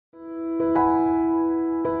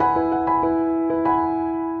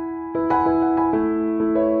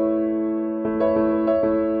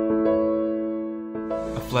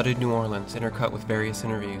flooded New Orleans, intercut with various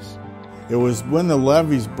interviews. It was when the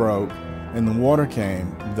levees broke and the water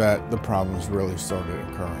came that the problems really started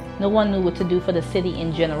occurring. No one knew what to do for the city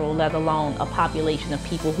in general, let alone a population of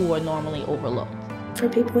people who are normally overlooked. For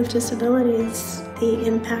people with disabilities, the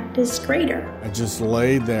impact is greater. I just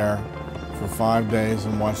laid there for 5 days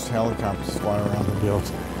and watched helicopters fly around the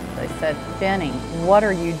building. I said, Jenny, what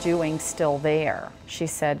are you doing still there? She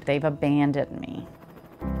said, they've abandoned me.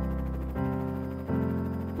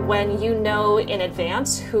 When you know in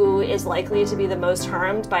advance who is likely to be the most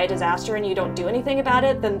harmed by a disaster and you don't do anything about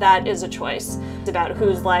it, then that is a choice. It's about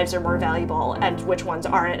whose lives are more valuable and which ones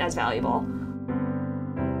aren't as valuable.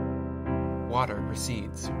 Water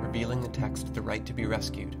recedes, revealing the text The Right to be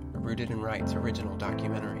Rescued, a Rooted in Rights original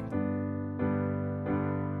documentary.